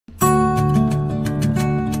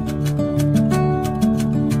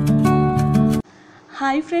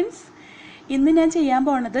Hi friends, ഇന്ന് ഞാൻ ചെയ്യാൻ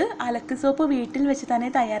പോണത് അലക്ക് സോപ്പ് വീട്ടിൽ വെച്ച് തന്നെ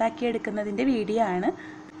തയ്യാറാക്കിയെടുക്കുന്നതിൻ്റെ വീഡിയോ ആണ്.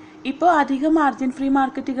 ഇപ്പോൾ അധികം മാർജിൻ ഫ്രീ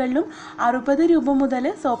മാർക്കറ്റുകളിലും 60 രൂപ മുതൽ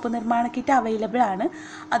സോപ്പ് നിർമ്മാണ കിറ്റ് അവൈലബിൾ ആണ്.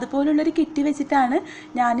 അതുപോലുള്ളൊരു കിറ്റ് വെച്ചിട്ടാണ്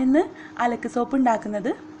ഞാനിന്ന് അലക്ക് സോപ്പ്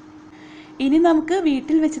ഉണ്ടാക്കുന്നത്. ഇനി നമുക്ക്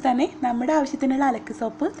വീട്ടിൽ വെച്ച് തന്നെ നമ്മുടെ ആവശ്യത്തിനുള്ള അലക്ക്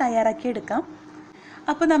സോപ്പ് തയ്യാറാക്കിയെടുക്കാം.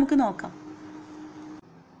 അപ്പോൾ നമുക്ക് നോക്കാം.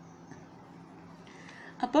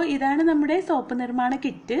 അപ്പോൾ ഇതാണ് നമ്മുടെ സോപ്പ് നിർമ്മാണ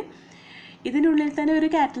കിറ്റ്. ഇതിനുള്ളിൽ തന്നെ ഒരു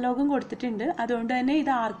കാറ്റലോഗും കൊടുത്തിട്ടുണ്ട്. അതുകൊണ്ട് തന്നെ ഇത്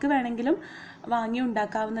ആർക്ക് വേണമെങ്കിലും വാങ്ങി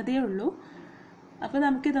ഉണ്ടാക്കാവുന്നതേ ഉള്ളൂ. അപ്പോൾ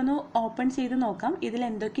നമുക്കിതൊന്ന് ഓപ്പൺ ചെയ്ത് നോക്കാം, ഇതിൽ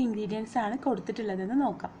എന്തൊക്കെ ഇൻഗ്രീഡിയൻസ് ആണ് കൊടുത്തിട്ടുള്ളതെന്ന്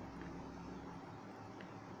നോക്കാം.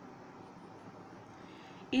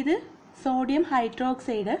 ഇത് സോഡിയം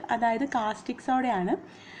ഹൈഡ്രോക്സൈഡ്, അതായത് കാസ്റ്റിക് സോഡയാണ്.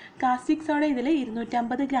 കാസ്റ്റിക് സോഡ ഇതിൽ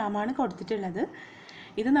 250 ഗ്രാമാണ് കൊടുത്തിട്ടുള്ളത്.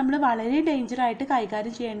 ഇത് നമ്മൾ വളരെ ഡേഞ്ചറായിട്ട്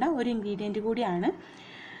കൈകാര്യം ചെയ്യേണ്ട ഒരു ഇൻഗ്രീഡിയൻറ്റ് കൂടിയാണ്.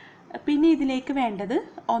 പിന്നെ ഇതിലേക്ക് വേണ്ടത്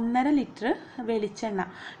 1.5 ലിറ്റർ വെളിച്ചെണ്ണ.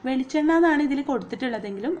 വെളിച്ചെണ്ണ എന്നാണ് ഇതിൽ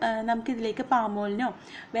കൊടുത്തിട്ടുള്ളതെങ്കിലും നമുക്കിതിലേക്ക് പാം ഓയിലിനോ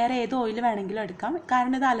വേറെ ഏത് ഓയിൽ വേണമെങ്കിലും എടുക്കാം.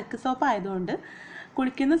 കാരണം ഇത് അലക്ക് സോപ്പ് ആയതുകൊണ്ട്.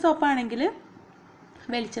 കുളിക്കുന്ന സോപ്പാണെങ്കിൽ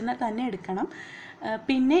വെളിച്ചെണ്ണ തന്നെ എടുക്കണം.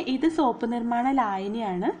 പിന്നെ ഇത് സോപ്പ് നിർമ്മാണ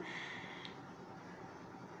ലായനിയാണ്.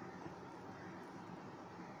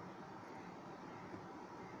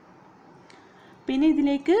 പിന്നെ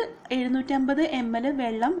ഇതിലേക്ക് 750 ml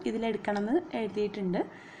വെള്ളം ഇതിലെടുക്കണമെന്ന് എഴുതിയിട്ടുണ്ട്.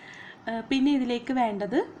 പിന്നെ ഇതിലേക്ക്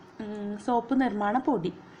വേണ്ടത് സോപ്പ് നിർമ്മാണ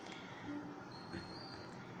പൊടി.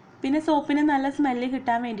 പിന്നെ സോപ്പിന് നല്ല സ്മെല്ല്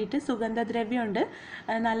കിട്ടാൻ വേണ്ടിയിട്ട് സുഗന്ധദ്രവ്യമുണ്ട്.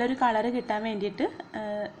 നല്ലൊരു കളറ് കിട്ടാൻ വേണ്ടിയിട്ട്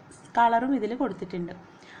കളറും ഇതിൽ കൊടുത്തിട്ടുണ്ട്.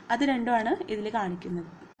 അത് രണ്ടുമാണ് ഇതിൽ കാണിക്കുന്നത്.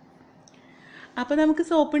 അപ്പോൾ നമുക്ക്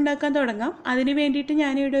സോപ്പ് ഉണ്ടാക്കാൻ തുടങ്ങാം. അതിന് വേണ്ടിയിട്ട്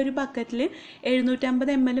ഞാനിവിടെ ഒരു ബക്കറ്റിൽ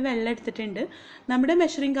 750 ml വെള്ളം എടുത്തിട്ടുണ്ട്. നമ്മുടെ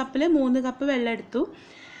മെഷറിംഗ് കപ്പിൽ 3 കപ്പ് വെള്ളം എടുത്തു.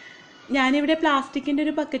 ഞാനിവിടെ പ്ലാസ്റ്റിക്കിൻ്റെ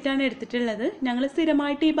ഒരു ബക്കറ്റാണ് എടുത്തിട്ടുള്ളത്. ഞങ്ങൾ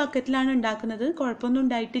സ്ഥിരമായിട്ട് ഈ ബക്കറ്റിലാണ് ഉണ്ടാക്കുന്നത്. കുഴപ്പമൊന്നും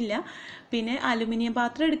ഉണ്ടായിട്ടില്ല. പിന്നെ അലുമിനിയം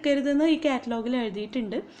പാത്രം എടുക്കരുതെന്ന് ഈ കാറ്റലോഗിൽ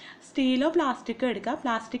എഴുതിയിട്ടുണ്ട്. സ്റ്റീലോ പ്ലാസ്റ്റിക്കോ എടുക്കാം.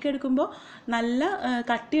 പ്ലാസ്റ്റിക് എടുക്കുമ്പോൾ നല്ല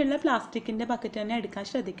കട്ടിയുള്ള പ്ലാസ്റ്റിക്കിൻ്റെ ബക്കറ്റ് തന്നെ എടുക്കാൻ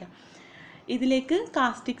ശ്രദ്ധിക്കാം. ഇതിലേക്ക്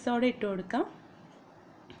കാസ്റ്റിക് സോഡ ഇട്ട് കൊടുക്കാം.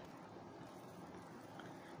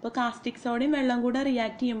 അപ്പോൾ കാസ്റ്റിക് സോഡയും വെള്ളം കൂടെ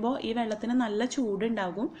റിയാക്ട് ചെയ്യുമ്പോൾ ഈ വെള്ളത്തിന് നല്ല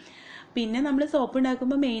ചൂടുണ്ടാകും. പിന്നെ നമ്മൾ സോപ്പ്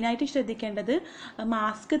ഉണ്ടാക്കുമ്പോൾ മെയിനായിട്ട് ശ്രദ്ധിക്കേണ്ടത്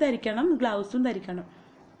മാസ്ക് ധരിക്കണം, ഗ്ലൗസും ധരിക്കണം.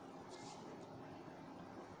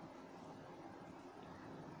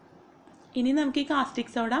 ഇനി നമുക്ക് ഈ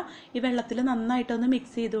കാസ്റ്റിക് സോഡ ഈ വെള്ളത്തിൽ നന്നായിട്ടൊന്ന്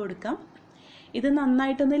മിക്സ് ചെയ്ത് കൊടുക്കാം. ഇത്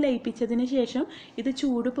നന്നായിട്ടൊന്ന് ലയിപ്പിച്ചതിന് ശേഷം ഇത്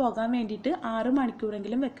ചൂട് പോകാൻ വേണ്ടിയിട്ട് 6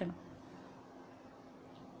 മണിക്കൂറെങ്കിലും വെക്കണം.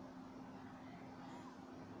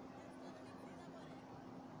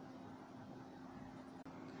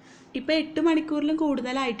 ഇപ്പോൾ 8 മണിക്കൂറിലും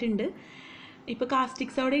കൂടുതലായിട്ടുണ്ട്. ഇപ്പോൾ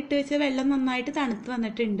കാസ്റ്റിക് സോഡ ഇട്ട് വെച്ച വെള്ളം നന്നായിട്ട് തണുത്ത്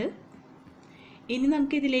വന്നിട്ടുണ്ട്. ഇനി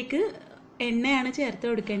നമുക്കിതിലേക്ക് എണ്ണയാണ് ചേർത്ത്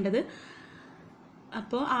കൊടുക്കേണ്ടത്.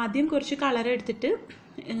 അപ്പോൾ ആദ്യം കുറച്ച് കളർ എടുത്തിട്ട്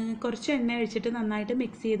കുറച്ച് എണ്ണ ഒഴിച്ചിട്ട് നന്നായിട്ട്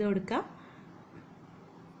മിക്സ് ചെയ്ത് കൊടുക്കുക.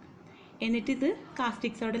 എന്നിട്ടിത്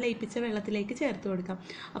കാസ്റ്റിക് സോഡ ലയിപ്പിച്ച വെള്ളത്തിലേക്ക് ചേർത്ത് കൊടുക്കാം.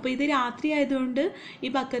 അപ്പോൾ ഇത് രാത്രി ആയതുകൊണ്ട് ഈ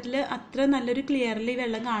ബക്കറ്റിൽ അത്ര നല്ലൊരു ക്ലിയറിൽ ഈ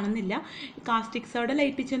വെള്ളം കാണുന്നില്ല. കാസ്റ്റിക് സോഡ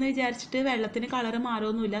ലയിപ്പിച്ചെന്ന് വിചാരിച്ചിട്ട് വെള്ളത്തിന് കളറ്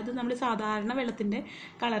മാറുമൊന്നുമില്ല. അത് നമ്മൾ സാധാരണ വെള്ളത്തിൻ്റെ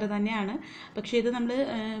കളറ് തന്നെയാണ്. പക്ഷേ ഇത് നമ്മൾ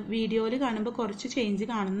വീഡിയോയിൽ കാണുമ്പോൾ കുറച്ച് ചേഞ്ച്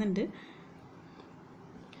കാണുന്നുണ്ട്.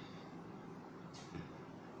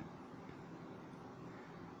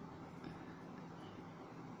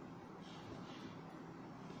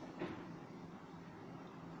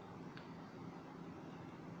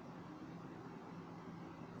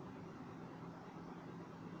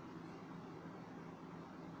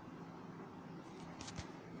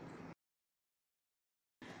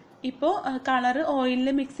 ഇപ്പോൾ കളറ് ഓയിലിൽ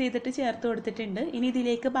മിക്സ് ചെയ്തിട്ട് ചേർത്ത് കൊടുത്തിട്ടുണ്ട്. ഇനി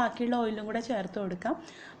ഇതിലേക്ക് ബാക്കിയുള്ള ഓയിലും കൂടെ ചേർത്ത് കൊടുക്കാം.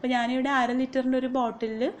 അപ്പോൾ ഞാനിവിടെ 1/2 ലിറ്ററിൻ്റെ ഒരു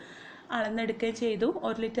ബോട്ടിലിൽ അളന്നെടുക്കുകയും ചെയ്തു.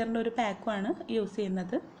 1 ലിറ്ററിൻ്റെ ഒരു പാക്കുമാണ് യൂസ്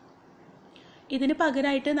ചെയ്യുന്നത്. ഇതിന്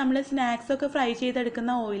പകരമായിട്ട് നമ്മൾ സ്നാക്സൊക്കെ ഫ്രൈ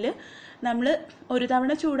ചെയ്തെടുക്കുന്ന ഓയിൽ നമ്മൾ ഒരു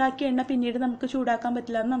തവണ ചൂടാക്കിയ എണ്ണ പിന്നീട് നമുക്ക് ചൂടാക്കാൻ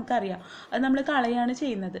പറ്റില്ല എന്ന് നമുക്കറിയാം. അത് നമ്മൾ കളയാണ്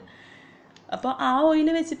ചെയ്യുന്നത്. അപ്പോൾ ആ ഓയിൽ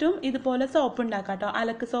വെച്ചിട്ടും ഇതുപോലെ സോപ്പ് ഉണ്ടാക്കാം കേട്ടോ.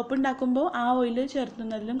 അലക്ക് സോപ്പ് ഉണ്ടാക്കുമ്പോൾ ആ ഓയിൽ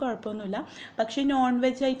ചേർത്തുന്നതിലും കുഴപ്പമൊന്നുമില്ല. പക്ഷേ നോൺ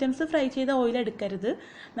വെജ് ഐറ്റംസ് ഫ്രൈ ചെയ്ത ഓയിൽ എടുക്കരുത്.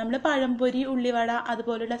 നമ്മൾ പഴംപൊരി, ഉള്ളിവട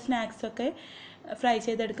അതുപോലുള്ള സ്നാക്സൊക്കെ ഫ്രൈ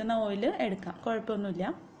ചെയ്തെടുക്കുന്ന ഓയിൽ എടുക്കാം,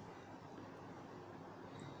 കുഴപ്പമൊന്നുമില്ല.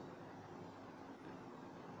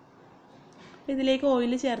 ഇതിലേക്ക്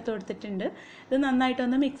ഓയിൽ ചേർത്ത് കൊടുത്തിട്ടുണ്ട്. ഇത്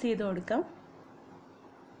നന്നായിട്ടൊന്ന് മിക്സ് ചെയ്ത് കൊടുക്കാം.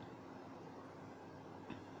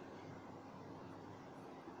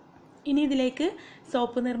 ഇനി ഇതിലേക്ക്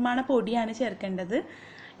സോപ്പ് നിർമ്മാണ പൊടിയാണ് ചേർക്കേണ്ടത്.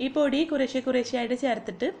 ഈ പൊടി കുറേശ്ശെയായിട്ട്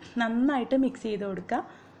ചേർത്തിട്ട് നന്നായിട്ട് മിക്സ് ചെയ്ത് കൊടുക്കുക.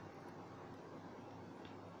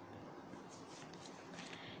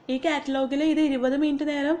 ഈ കാറ്റലോഗിൽ ഇത് 20 മിനിറ്റ്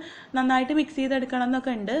നേരം നന്നായിട്ട് മിക്സ് ചെയ്തെടുക്കണം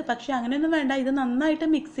എന്നൊക്കെ ഉണ്ട്. പക്ഷെ അങ്ങനെയൊന്നും വേണ്ട. ഇത് നന്നായിട്ട്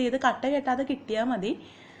മിക്സ് ചെയ്ത് കട്ട കെട്ടാതെ കിട്ടിയാൽ മതി.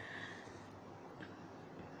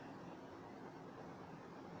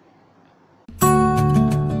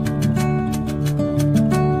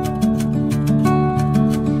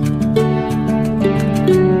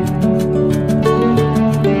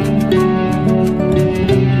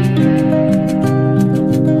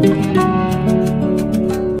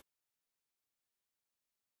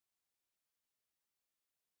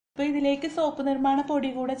 ഇതിലേക്ക് സോപ്പ് നിർമ്മാണ പൊടി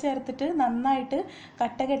കൂടെ ചേർത്തിട്ട് നന്നായിട്ട്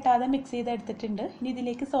കട്ട കെട്ടാതെ മിക്സ് ചെയ്തെടുത്തിട്ടുണ്ട്. ഇനി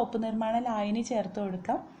ഇതിലേക്ക് സോപ്പ് നിർമ്മാണ ലായനി ചേർത്ത്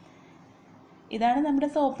കൊടുക്കാം. ഇതാണ് നമ്മുടെ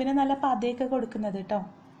സോപ്പിന് നല്ല പതയൊക്കെ കൊടുക്കുന്നത് കേട്ടോ.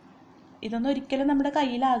 ഇതൊന്നും ഒരിക്കലും നമ്മുടെ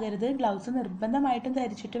കയ്യിലാകരുത്. ഗ്ലൗസ് നിർബന്ധമായിട്ടും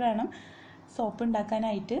ധരിച്ചിട്ട് വേണം സോപ്പ്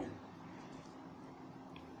ഉണ്ടാക്കാനായിട്ട്.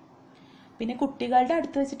 പിന്നെ കുട്ടികളുടെ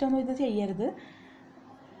അടുത്ത് വെച്ചിട്ടൊന്നും ഇത് ചെയ്യരുത്.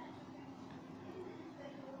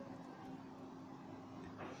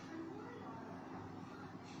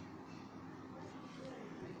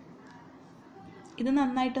 ഇത്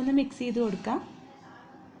നന്നായിട്ടൊന്ന് മിക്സ് ചെയ്ത് കൊടുക്കാം.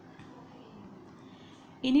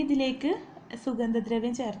 ഇനി ഇതിലേക്ക്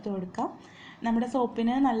സുഗന്ധദ്രവ്യം ചേർത്ത് കൊടുക്കാം. നമ്മുടെ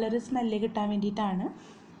സോപ്പിന് നല്ലൊരു സ്മെല്ല് കിട്ടാൻ വേണ്ടിയിട്ടാണ്.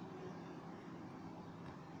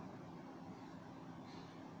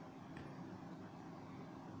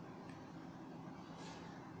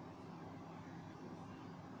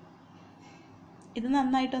 ഇത്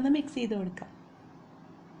നന്നായിട്ടൊന്ന് മിക്സ് ചെയ്ത് കൊടുക്കാം.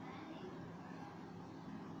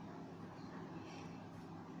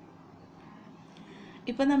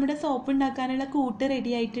 ഇപ്പോൾ നമ്മുടെ സോപ്പ് ഉണ്ടാക്കാനുള്ള കൂട്ട്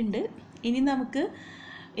റെഡി ആയിട്ടുണ്ട്. ഇനി നമുക്ക്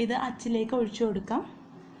ഇത് അച്ചിലേക്ക് ഒഴിച്ചു കൊടുക്കാം.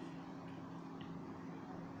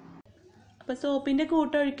 അപ്പോൾ സോപ്പിൻ്റെ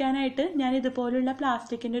കൂട്ട് ഒഴിക്കാനായിട്ട് ഞാൻ ഇതുപോലുള്ള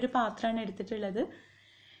പ്ലാസ്റ്റിക്കിൻ്റെ ഒരു പാത്രമാണ് എടുത്തിട്ടുള്ളത്.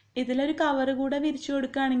 ഇതിലൊരു കവർ കൂടെ വിരിച്ചു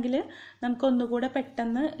കൊടുക്കുകയാണെങ്കിൽ നമുക്കൊന്നുകൂടെ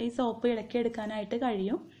പെട്ടെന്ന് ഈ സോപ്പ് ഇളക്കിയെടുക്കാനായിട്ട്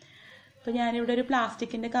കഴിയും. അപ്പോൾ ഞാനിവിടെ ഒരു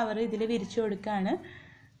പ്ലാസ്റ്റിക്കിൻ്റെ കവർ ഇതിൽ വിരിച്ചു കൊടുക്കുകയാണ്.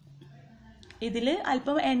 ഇതിൽ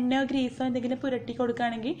അല്പം എണ്ണയോ ഗ്രീസോ എന്തെങ്കിലും പുരട്ടി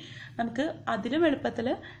കൊടുക്കുകയാണെങ്കിൽ നമുക്ക് അതിലും എളുപ്പത്തിൽ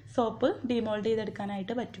സോപ്പ് ഡിമോൾഡ്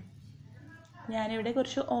ചെയ്തെടുക്കാനായിട്ട് പറ്റും. ഞാനിവിടെ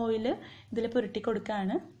കുറച്ച് ഓയിൽ ഇതിൽ പുരട്ടി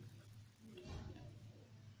കൊടുക്കുകയാണ്.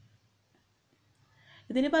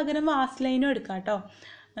 ഇതിന് പകരം വാസ്ലൈനും എടുക്കാം കേട്ടോ.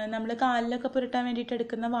 നമ്മൾ കാലിലൊക്കെ പുരട്ടാൻ വേണ്ടിയിട്ട്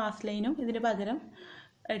എടുക്കുന്ന വാസ്ലൈനും ഇതിന് പകരം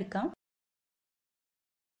എടുക്കാം.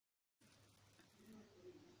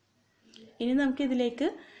 ഇനി നമുക്കിതിലേക്ക്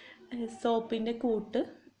സോപ്പിൻ്റെ കൂട്ട്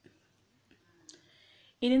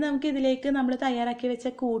നമ്മൾ തയ്യാറാക്കി വെച്ച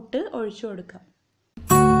കൂട്ട് ഒഴിച്ചു കൊടുക്കാം.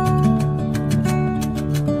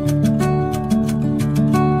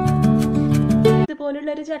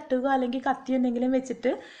 ഇതുപോലുള്ളൊരു ചട്ടുകോ അല്ലെങ്കിൽ കത്തി എന്തെങ്കിലും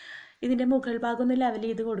വെച്ചിട്ട് ഇതിൻ്റെ മുകൾ ഭാഗം ഒന്ന് ലെവൽ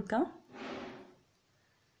ചെയ്ത് കൊടുക്കാം.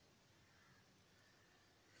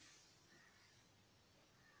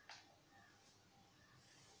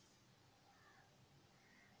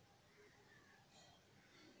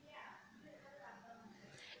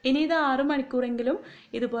 ഇനി ഇത് 6 മണിക്കൂറെങ്കിലും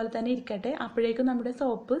ഇതുപോലെ തന്നെ ഇരിക്കട്ടെ. അപ്പോഴേക്കും നമ്മുടെ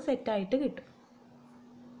സോപ്പ് സെറ്റായിട്ട് കിട്ടും.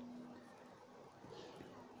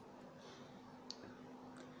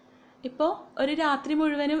 ഇപ്പോൾ ഒരു രാത്രി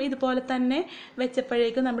മുഴുവനും ഇതുപോലെ തന്നെ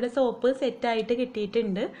വെച്ചപ്പോഴേക്കും നമ്മുടെ സോപ്പ് സെറ്റായിട്ട്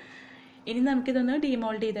കിട്ടിയിട്ടുണ്ട്. ഇനി നമുക്കിതൊന്ന്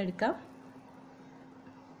ഡിമോൾഡ് ചെയ്തെടുക്കാം.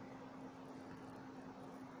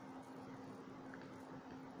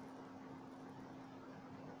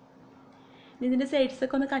 ഇതിൻ്റെ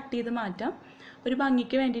സൈഡ്സൊക്കെ ഒന്ന് കട്ട് ചെയ്ത് മാറ്റാം. ഒരു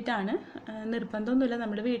ഭംഗിക്ക് വേണ്ടിയിട്ടാണ്, നിർബന്ധമൊന്നുമില്ല.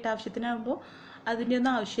 നമ്മുടെ വീട്ടാവശ്യത്തിനാകുമ്പോൾ അതിൻ്റെ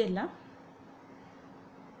ഒന്നും ആവശ്യമില്ല.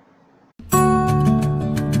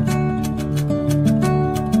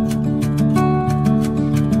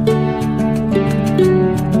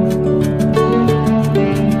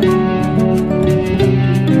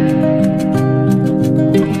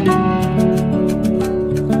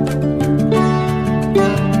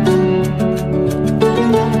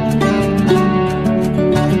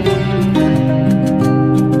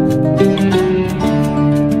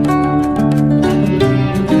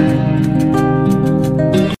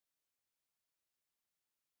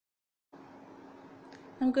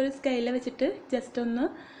 നമുക്കൊരു സ്കെയിൽ വെച്ചിട്ട് ജസ്റ്റ് ഒന്ന്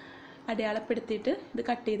അടയാളപ്പെടുത്തിയിട്ട് ഇത്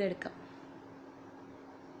കട്ട് ചെയ്തെടുക്കാം.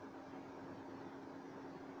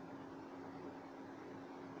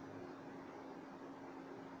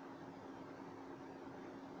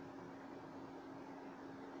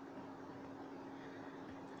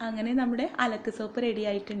 അങ്ങനെ നമ്മുടെ അലക്ക് സോപ്പ് റെഡി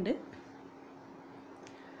ആയിട്ടുണ്ട്.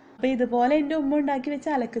 അപ്പോൾ ഇതുപോലെ എൻ്റെ ഉമ്മ ഉണ്ടാക്കി വെച്ച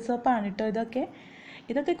അലക്ക് സോപ്പാണ് കേട്ടോ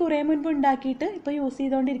ഇതൊക്കെ കുറേ മുൻപ് ഉണ്ടാക്കിയിട്ട് ഇപ്പോൾ യൂസ്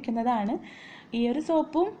ചെയ്തുകൊണ്ടിരിക്കുന്നതാണ്. ഈ ഒരു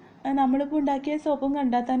സോപ്പും നമ്മളിപ്പോൾ ഉണ്ടാക്കിയ സോപ്പും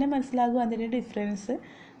കണ്ടാൽ തന്നെ മനസ്സിലാകും അതിൻ്റെ ഡിഫറൻസ്.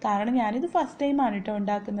 കാരണം ഞാനിത് ഫസ്റ്റ് ടൈമാണ് കേട്ടോ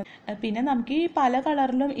ഉണ്ടാക്കുന്നത്. പിന്നെ നമുക്ക് ഈ പല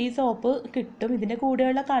കളറിലും ഈ സോപ്പ് കിട്ടും. ഇതിൻ്റെ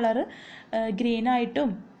കൂടെയുള്ള കളറ് ഗ്രീനായിട്ടും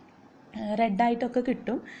റെഡായിട്ടൊക്കെ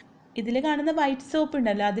കിട്ടും. ഇതിൽ കാണുന്ന വൈറ്റ് സോപ്പ്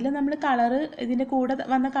ഉണ്ടല്ലോ, അതിൽ നമ്മൾ കളറ് ഇതിൻ്റെ കൂടെ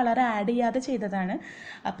വന്ന കളർ ആഡ് ചെയ്യാതെ ചെയ്തതാണ്.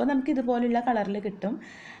 അപ്പോൾ നമുക്ക് ഇതുപോലുള്ള കളറിൽ കിട്ടും.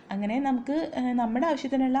 അങ്ങനെ നമുക്ക് നമ്മുടെ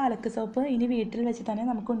ആവശ്യത്തിനുള്ള അലക്ക് സോപ്പ് ഇനി വീട്ടിൽ വെച്ച് തന്നെ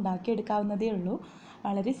നമുക്ക് ഉണ്ടാക്കിയെടുക്കാവുന്നതേ ഉള്ളൂ.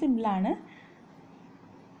 വളരെ സിമ്പിളാണ്.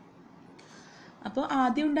 അപ്പോൾ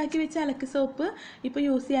ആദ്യം ഉണ്ടാക്കി വെച്ച അലക്ക് സോപ്പ് ഇപ്പോൾ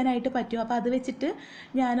യൂസ് ചെയ്യാനായിട്ട് പറ്റും. അപ്പോൾ അത് വെച്ചിട്ട്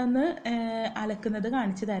ഞാനൊന്ന് അലക്കുന്നത്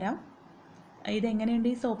കാണിച്ചു തരാം. ഇതെങ്ങനെയുണ്ട്,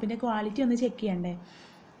 ഈ സോപ്പിൻ്റെ ക്വാളിറ്റി ഒന്ന് ചെക്ക് ചെയ്യണ്ടേ.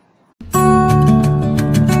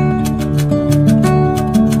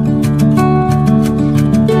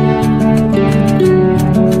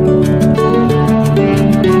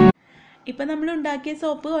 ഇപ്പം നമ്മൾ ഉണ്ടാക്കിയ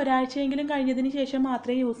സോപ്പ് ഒരാഴ്ചയെങ്കിലും കഴിഞ്ഞതിന് ശേഷം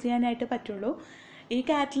മാത്രമേ യൂസ് ചെയ്യാനായിട്ട് പറ്റുള്ളൂ. ഈ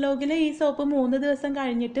കാറ്റലോഗിൽ ഈ സോപ്പ് 3 ദിവസം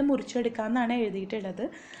കഴിഞ്ഞിട്ട് മുറിച്ചെടുക്കാമെന്നാണ് എഴുതിയിട്ടുള്ളത്.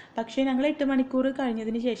 പക്ഷേ ഞങ്ങൾ 8 മണിക്കൂർ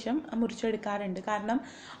കഴിഞ്ഞതിന് ശേഷം മുറിച്ചെടുക്കാറുണ്ട്. കാരണം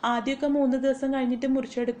ആദ്യമൊക്കെ 3 ദിവസം കഴിഞ്ഞിട്ട്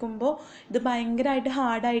മുറിച്ചെടുക്കുമ്പോൾ ഇത് ഭയങ്കരമായിട്ട്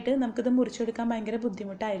ഹാർഡായിട്ട് നമുക്കിത് മുറിച്ചെടുക്കാൻ ഭയങ്കര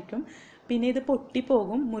ബുദ്ധിമുട്ടായിരിക്കും. പിന്നെ ഇത്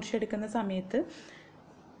പൊട്ടിപ്പോകും മുറിച്ചെടുക്കുന്ന സമയത്ത്.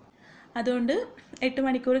 അതുകൊണ്ട് 8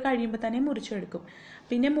 മണിക്കൂർ കഴിയുമ്പോൾ തന്നെ മുറിച്ചെടുക്കും.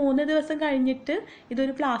 പിന്നെ 3 ദിവസം കഴിഞ്ഞിട്ട്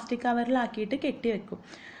ഇതൊരു പ്ലാസ്റ്റിക് കവറിലാക്കിയിട്ട് കെട്ടി വെക്കും.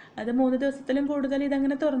 അത് 3 ദിവസത്തിലും കൂടുതൽ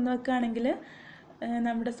ഇതങ്ങനെ തുറന്ന് വെക്കുകയാണെങ്കിൽ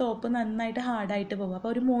നമ്മുടെ സോപ്പ് നന്നായിട്ട് ഹാർഡായിട്ട് പോകും. അപ്പോൾ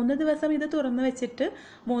ഒരു 3 ദിവസം ഇത് തുറന്ന് വെച്ചിട്ട്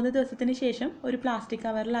 3 ദിവസത്തിന് ശേഷം ഒരു പ്ലാസ്റ്റിക്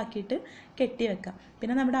കവറിലാക്കിയിട്ട് കെട്ടി വെക്കാം.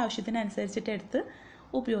 പിന്നെ നമ്മുടെ ആവശ്യത്തിനനുസരിച്ചിട്ട് എടുത്ത്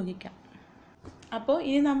ഉപയോഗിക്കാം. അപ്പോൾ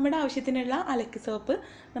ഇനി നമ്മുടെ ആവശ്യത്തിനുള്ള അലക്ക് സോപ്പ്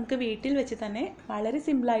നമുക്ക് വീട്ടിൽ വെച്ച് തന്നെ വളരെ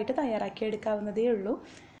സിമ്പിളായിട്ട് തയ്യാറാക്കിയെടുക്കാവുന്നതേ ഉള്ളൂ.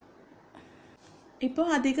 ഇപ്പോൾ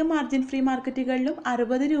അധികം മാർജിൻ ഫ്രീ മാർക്കറ്റുകളിലും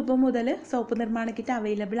 60 രൂപ മുതൽ സോപ്പ് നിർമ്മാണ കിറ്റ്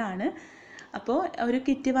അവൈലബിൾ ആണ്. അപ്പോൾ ഒരു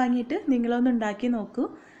കിറ്റ് വാങ്ങിയിട്ട് നിങ്ങളൊന്ന് ഉണ്ടാക്കി നോക്കൂ.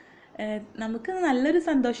 നമുക്ക് നല്ലൊരു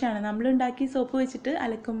സന്തോഷമാണ് നമ്മളുണ്ടാക്കി സോപ്പ് വെച്ചിട്ട്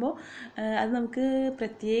അലക്കുമ്പോൾ. അത് നമുക്ക്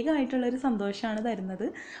പ്രത്യേകമായിട്ടുള്ളൊരു സന്തോഷമാണ് തരുന്നത്.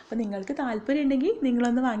 അപ്പോൾ നിങ്ങൾക്ക് താല്പര്യം ഉണ്ടെങ്കിൽ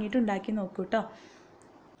നിങ്ങളൊന്ന് വാങ്ങിയിട്ട് ഉണ്ടാക്കി നോക്കൂ കേട്ടോ.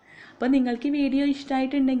 അപ്പോൾ നിങ്ങൾക്ക് ഈ വീഡിയോ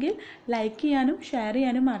ഇഷ്ടമായിട്ടുണ്ടെങ്കിൽ ലൈക്ക് ചെയ്യാനും ഷെയർ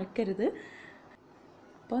ചെയ്യാനും മറക്കരുത്.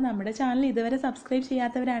 അപ്പോൾ നമ്മുടെ ചാനൽ ഇതുവരെ സബ്സ്ക്രൈബ്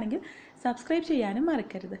ചെയ്യാത്തവരാണെങ്കിൽ സബ്സ്ക്രൈബ് ചെയ്യാനും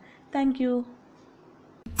മറക്കരുത്. താങ്ക്